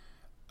like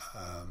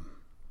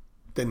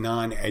the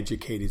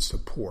non-educated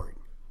support,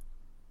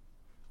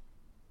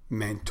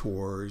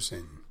 mentors,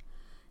 and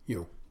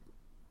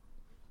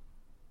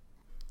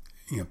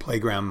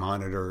playground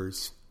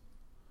monitors,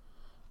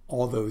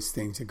 all those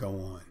things that go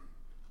on.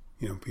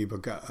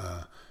 People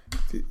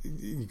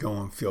you go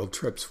on field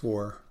trips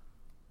for.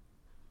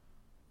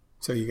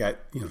 So you got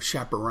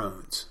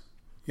chaperones.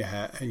 You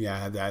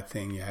have that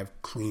thing. You have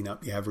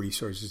cleanup. You have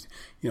resources.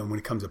 When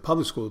it comes to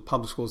public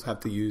schools have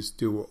to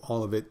do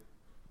all of it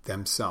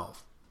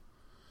themselves,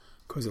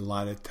 because a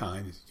lot of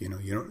times you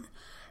don't.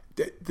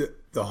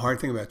 The hard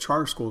thing about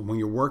charter school, when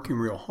you're working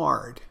real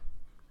hard,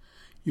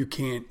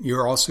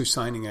 you're also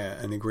signing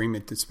an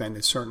agreement to spend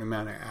a certain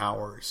amount of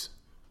hours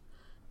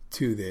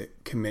to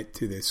commit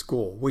to the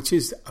school, which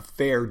is a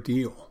fair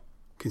deal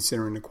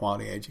considering the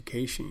quality of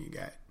education you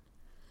get.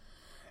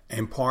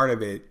 And part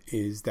of it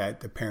is that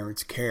the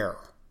parents care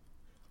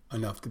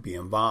enough to be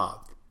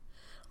involved.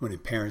 When the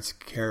parents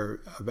care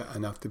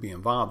enough to be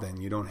involved, then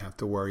you don't have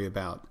to worry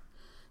about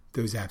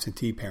those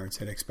absentee parents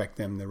that expect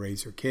them to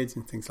raise their kids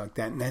and things like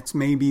that. And that's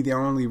maybe their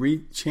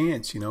only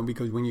chance,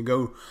 because when you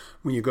go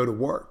to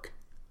work,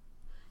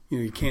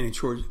 you can't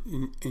ensure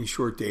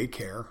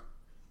daycare.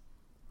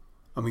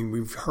 I mean,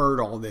 we've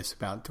heard all this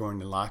about during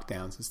the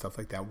lockdowns and stuff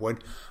like that.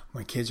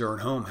 My kids are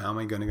at home, how am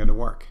I going to go to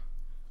work?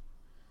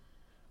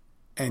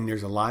 And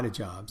there's a lot of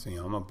jobs.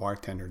 I'm a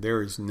bartender.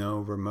 There is no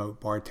remote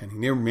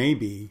bartending. There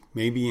maybe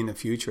in the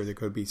future, there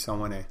could be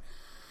someone that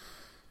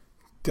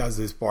does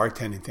this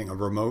bartending thing, a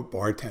remote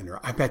bartender.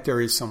 I bet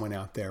there is someone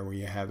out there where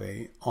you have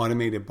a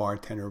automated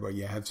bartender, but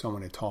you have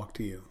someone to talk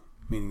to you,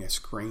 meaning a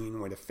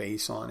screen with a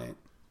face on it,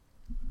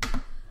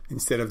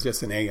 instead of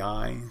just an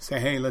AI. Say,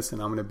 hey, listen,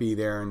 I'm going to be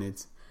there, and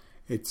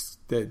it's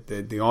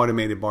the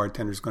automated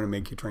bartender is going to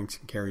make you drinks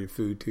and carry your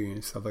food to you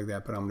and stuff like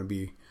that, but I'm going to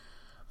be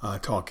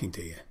talking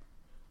to you.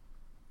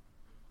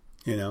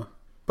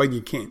 But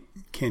you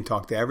can't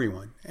talk to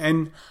everyone.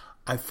 And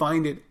I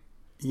find it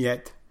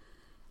yet,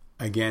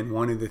 again,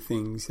 one of the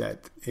things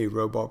that a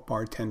robot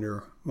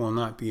bartender will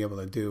not be able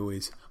to do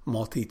is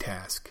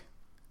multitask.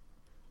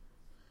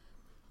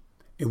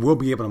 It will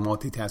be able to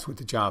multitask with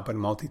the job, but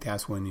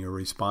multitask when your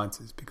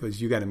responses,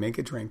 because you got to make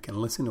a drink and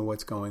listen to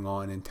what's going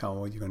on and tell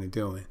what you're going to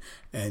do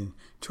and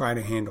try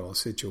to handle a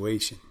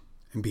situation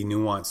and be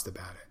nuanced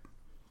about it.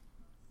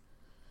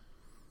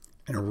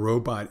 And a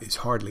robot is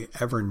hardly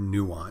ever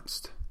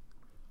nuanced.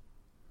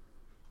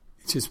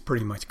 It's just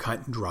pretty much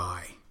cut and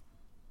dry.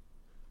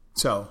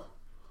 So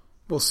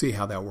we'll see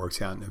how that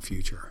works out in the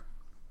future.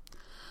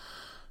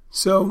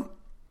 So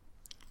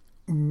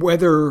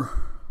whether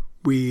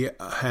we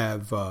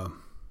have, I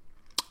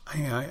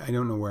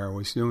don't know where I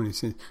was doing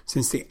it.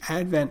 Since the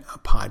advent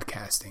of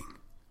podcasting,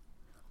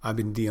 I've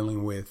been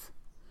dealing with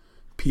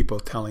people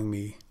telling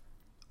me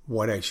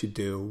what I should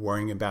do,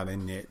 worrying about a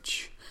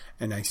niche.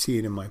 And I see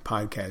it in my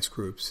podcast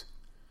groups.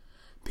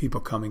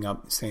 People coming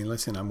up and saying,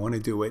 listen, I want to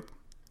do it.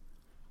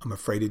 I'm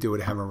afraid to do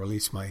it. I haven't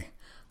released my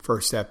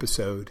first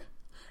episode.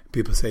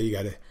 People say you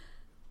got to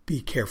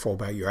be careful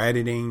about your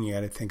editing. You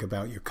got to think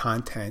about your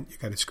content. You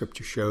got to script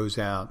your shows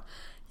out.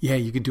 Yeah,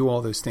 you can do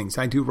all those things.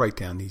 I do write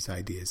down these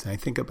ideas and I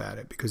think about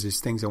it because there's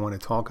things I want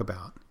to talk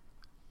about.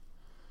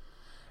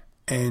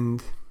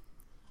 And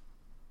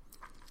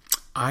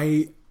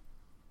I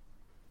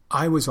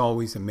was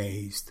always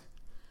amazed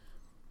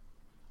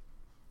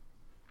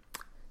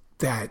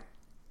that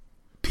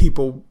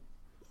people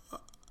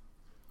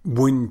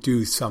wouldn't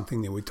do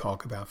something they would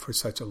talk about for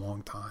such a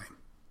long time.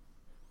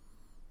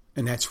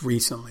 And that's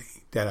recently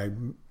that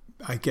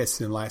I guess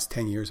in the last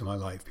 10 years of my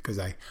life, because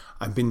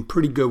I've been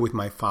pretty good with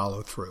my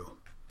follow through.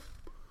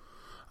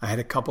 I had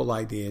a couple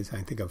ideas.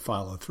 I think I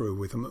followed through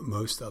with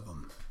most of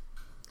them.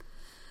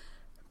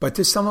 But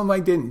to some of them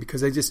I didn't,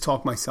 because I just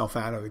talked myself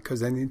out of it,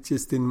 because it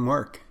just didn't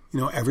work. You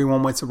know,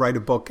 everyone wants to write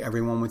a book.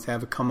 Everyone wants to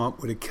have it come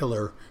up with a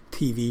killer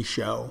TV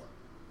show.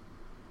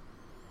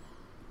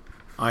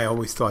 I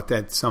always thought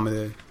that some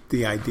of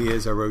the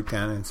ideas I wrote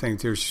down, and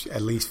think there's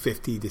at least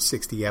 50 to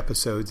 60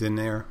 episodes in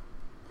there.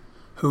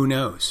 Who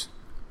knows?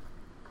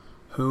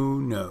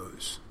 Who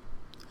knows?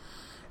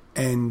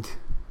 And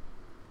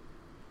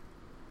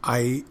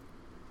I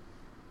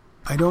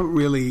don't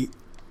really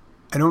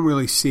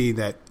see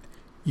that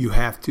you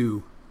have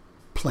to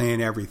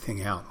plan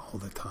everything out all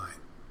the time.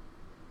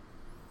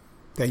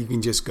 That you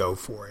can just go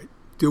for it.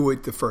 Do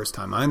it the first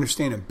time. I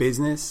understand in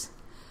business,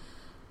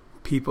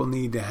 people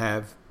need to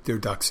have their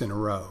ducks in a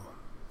row.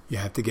 You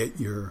have to get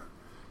you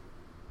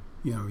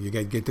got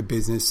to get the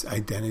business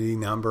identity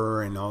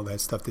number and all that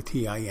stuff, the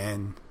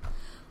TIN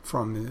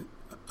from the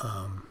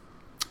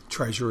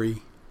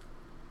Treasury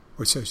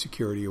or Social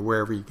Security or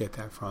wherever you get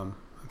that from.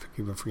 I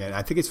keep forgetting.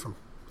 I think it's from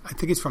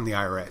the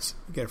IRS.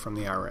 You get it from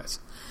the IRS.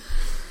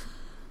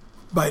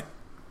 But,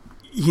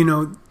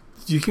 you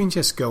can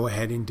just go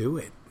ahead and do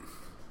it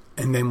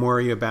and then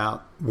worry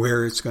about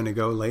where it's going to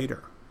go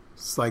later.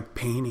 It's like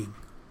painting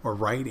or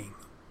writing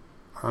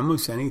or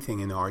almost anything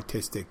in the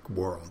artistic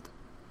world.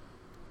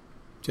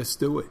 Just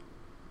do it.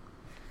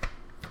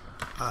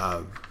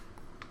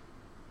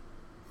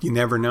 You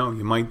never know.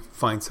 You might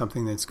find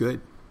something that's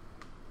good.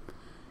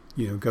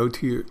 Go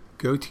to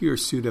your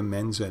Suda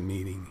Mensa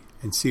meeting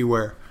and see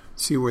where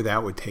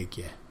that would take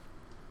you.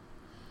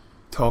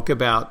 Talk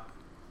about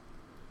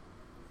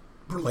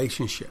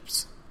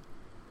relationships.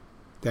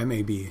 That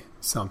may be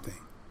something.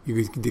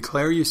 You can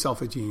declare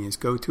yourself a genius.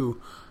 Go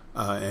to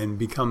and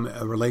become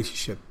a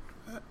relationship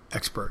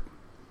expert.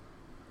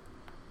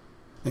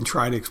 And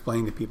try to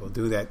explain to people.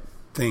 Do that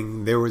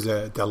thing. There was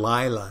a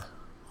Delilah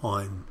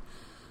on,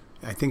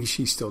 I think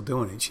she's still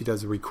doing it. She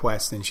does a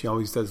request and she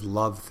always does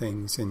love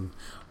things, and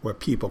where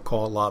people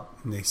call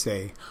up and they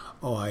say,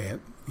 oh, I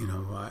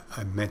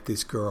met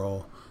this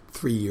girl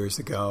 3 years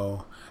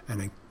ago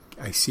and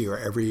I see her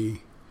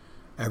every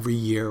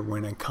year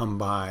when I come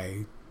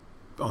by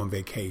on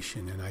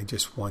vacation, and I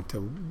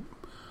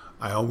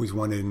always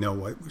wanted to know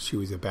what she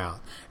was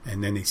about.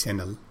 And then they send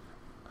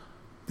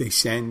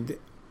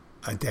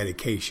a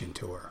dedication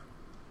to her.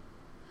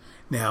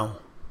 Now,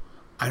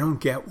 I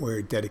don't get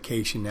where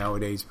dedication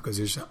nowadays, because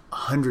there's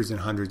hundreds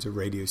and hundreds of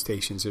radio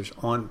stations.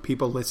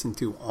 People listen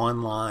to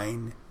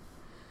online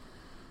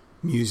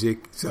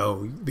music,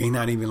 so they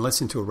not even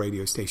listen to a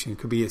radio station. It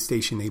could be a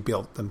station they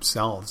built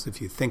themselves, if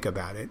you think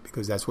about it,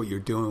 because that's what you're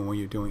doing when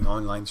you're doing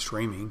online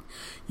streaming.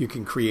 You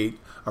can create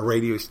a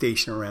radio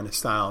station around a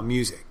style of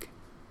music.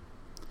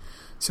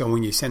 So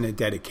when you send a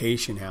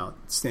dedication out,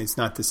 it's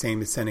not the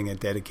same as sending a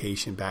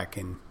dedication back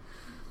in,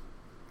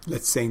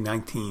 let's say I'm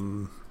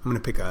going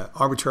to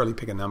arbitrarily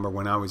pick a number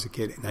when I was a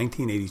kid,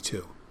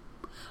 1982.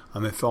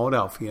 I'm in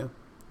Philadelphia.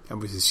 I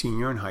was a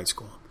senior in high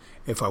school.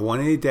 If I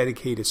wanted to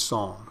dedicate a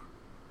song,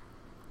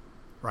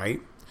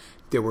 right,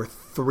 there were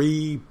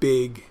 3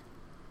 big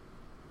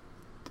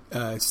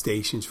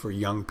stations for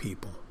young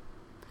people.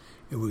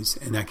 It was,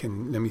 and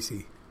let me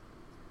see,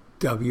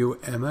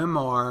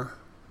 WMMR,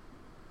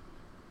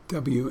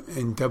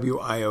 and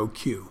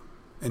WIOQ,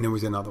 and there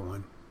was another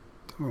one.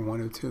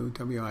 102,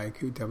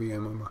 WIOQ,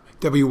 WMMR,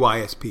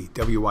 WYSP.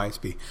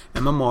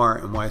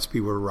 MMR and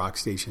YSP were rock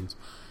stations.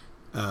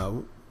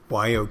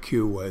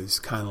 YOQ was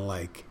kind of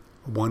like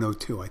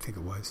 102, I think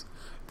it was,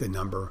 the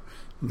number.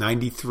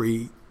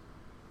 93.3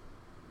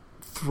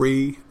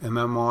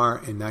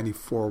 MMR and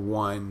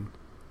 94.1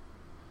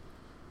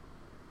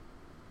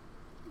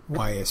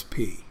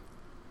 YSP,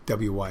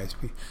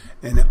 WYSP.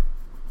 And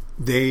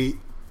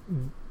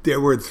there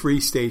were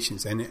 3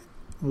 stations, and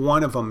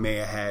one of them may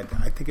have had,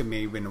 I think it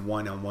may have been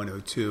one on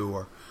 102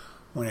 or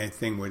one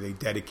thing where they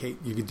dedicate,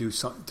 you could do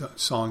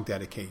song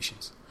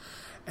dedications.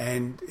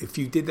 And if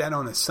you did that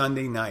on a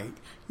Sunday night,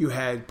 you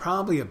had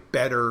probably a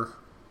better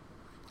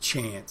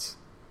chance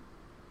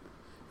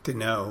to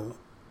know,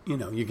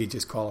 you could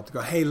just call up to go,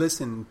 hey,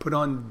 listen, put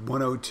on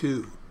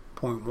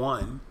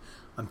 102.1,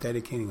 I'm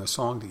dedicating a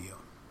song to you.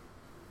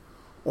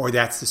 Or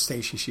that's the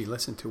station she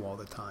listened to all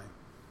the time.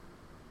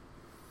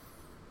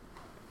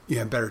 you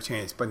have a better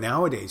chance. But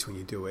nowadays when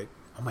you do it,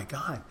 oh my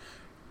God,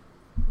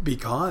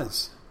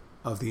 because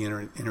of the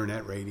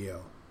internet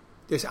radio,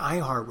 there's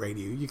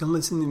iHeartRadio. You can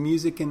listen to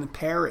music in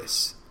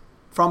Paris,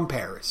 from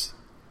Paris,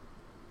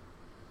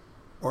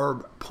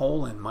 or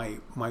Poland. My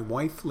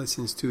wife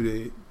listens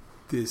to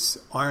this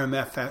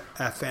RMF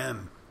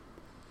FM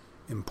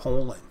in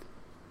Poland.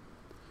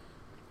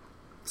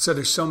 So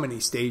there's so many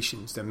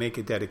stations that make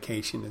a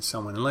dedication to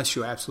someone, unless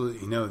you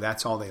absolutely know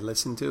that's all they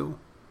listen to.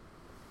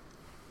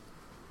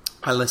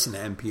 I listen to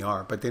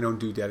NPR, but they don't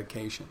do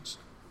dedications.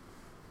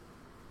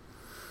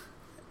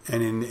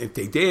 And if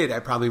they did, I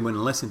probably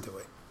wouldn't listen to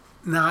it.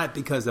 Not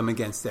because I'm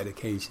against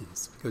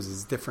dedications, because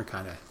it's a different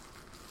kind of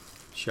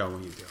show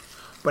when you do.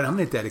 But I'm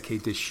going to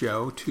dedicate this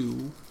show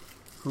to,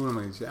 who am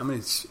I going to say?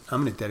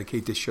 I'm going to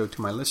dedicate this show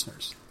to my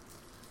listeners,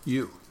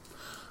 you.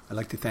 I'd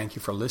like to thank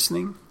you for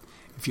listening.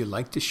 If you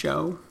like the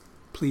show,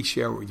 please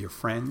share it with your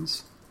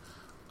friends.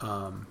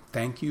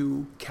 Thank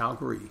you,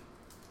 Calgary,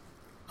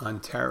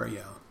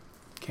 Ontario,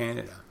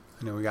 Canada.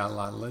 I know we got a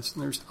lot of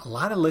listeners. A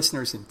lot of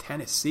listeners in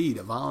Tennessee,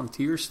 the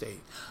volunteer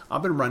state.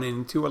 I've been running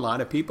into a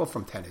lot of people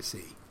from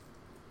Tennessee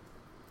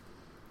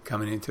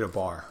coming into the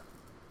bar.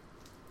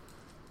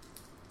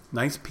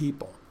 Nice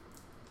people.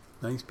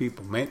 Nice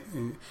people.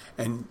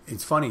 And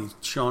it's funny,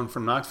 Sean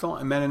from Knoxville,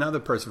 I met another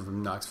person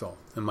from Knoxville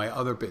in my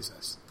other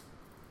business.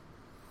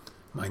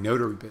 My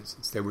notary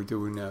business. They were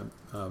doing a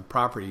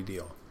property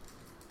deal.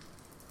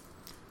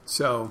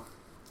 So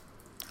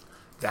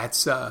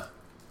that's a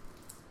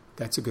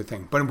good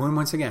thing. But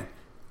once again,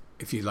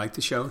 if you like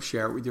the show,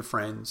 share it with your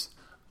friends.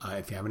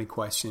 If you have any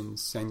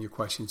questions, send your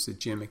questions to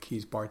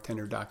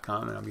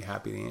jim@keysbartender.com and I'll be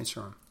happy to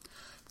answer them.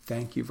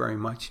 Thank you very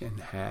much and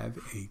have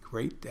a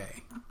great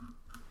day.